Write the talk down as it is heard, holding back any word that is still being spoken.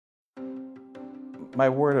My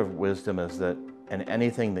word of wisdom is that in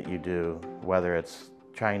anything that you do, whether it's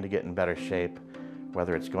trying to get in better shape,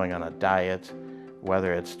 whether it's going on a diet,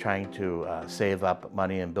 whether it's trying to save up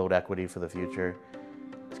money and build equity for the future,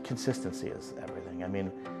 consistency is everything. I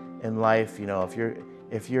mean, in life, you know,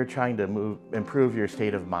 if you're trying to improve your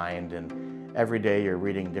state of mind, and every day you're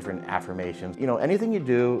reading different affirmations, you know, anything you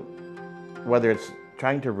do, whether it's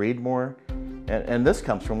trying to read more, and this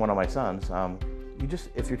comes from one of my sons,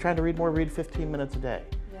 if you're trying to read more, read 15 minutes a day.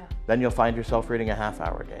 Yeah. Then you'll find yourself reading a half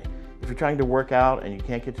hour a day. If you're trying to work out and you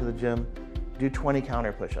can't get to the gym, do 20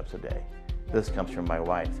 counter push-ups a day. Yeah. This comes from my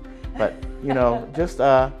wife. But, you know, just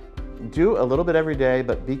do a little bit every day,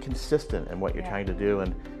 but be consistent in what you're trying to do,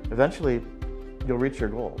 and eventually you'll reach your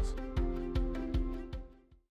goals.